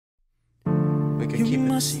We could keep it a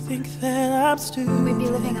must secret. think that I'm stupid. We'd be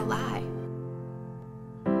living a lie.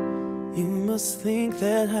 You must think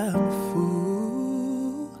that I'm a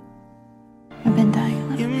fool. I've been dying a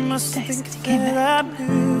little You bit must each day think since you came that back. I'm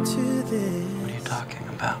new to this. What are you talking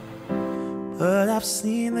about? But I've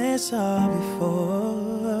seen this all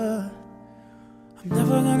before. I'm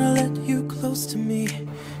never gonna let you close to me,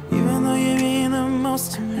 even though you mean the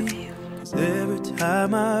most to me. 'Cause every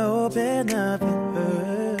time I open up it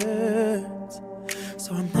hurts.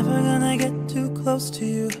 So I'm never gonna get too close to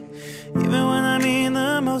you, even when I mean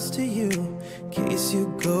the most to you, in case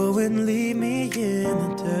you go and leave me in the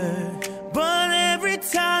dirt. But every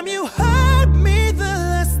time you hurt me, the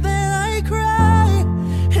less that I cry.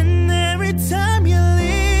 And every time you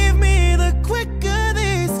leave me, the quicker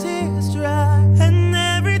these tears dry. And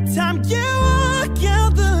every time you walk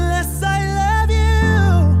out, the less I love you.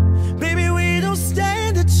 Baby, we don't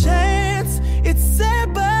stand a chance. It's sad,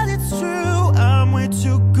 but it's true. I'm way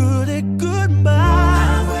too good at goodbye.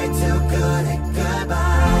 I'm way too good at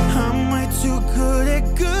goodbye. I'm way too good at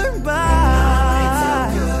goodbye. I'm way too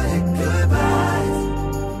good at goodbye.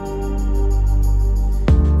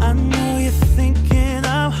 I know you're thinking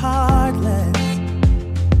I'm heartless.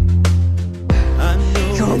 I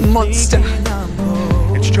know You're a monster.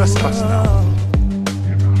 It's just us now.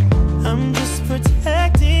 I'm just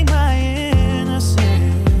protecting my innocence.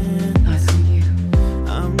 Not on you.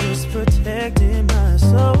 I'm just protecting my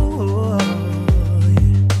soul.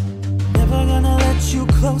 Never gonna let you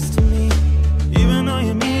close to me, even though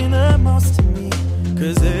you mean the most to me.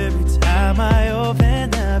 'Cause every time I open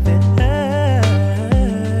up it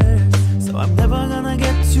hurts. So I'm never gonna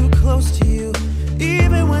get too close to you,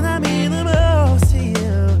 even when I mean the most to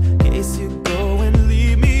you, in case you go and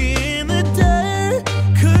leave me in the dirt.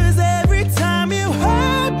 'Cause every time you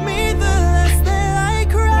hurt me, the less that I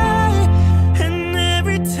cry. And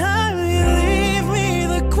every time you leave me,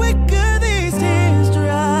 the quicker these tears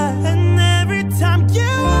dry. And every time you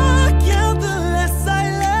walk out, the less I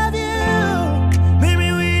love you. Baby,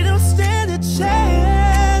 we don't stand a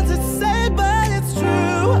chance. It's sad, but it's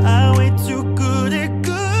true. I'm way too good at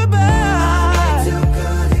goodbye.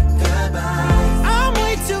 I'm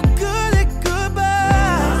way too good at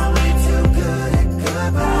goodbye. I'm way too good at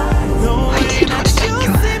goodbye. No I way did not that take you'll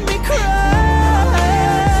your see me cry.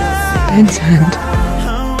 Ben's hand.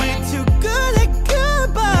 I'm way too good at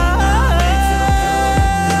goodbye.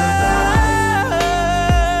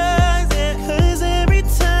 'Cause every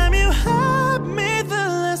time you hurt me, the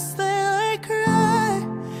less that I cry.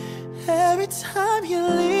 Every time you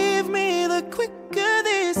leave me, the quicker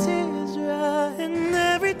these tears dry. And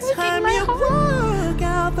every time my you heart. walk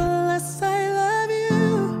out, the less I love you.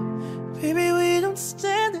 Baby, we don't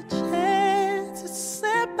stand a chance. It's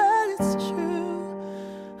sad, but it's true.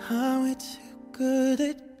 I'm way too good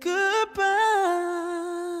at good.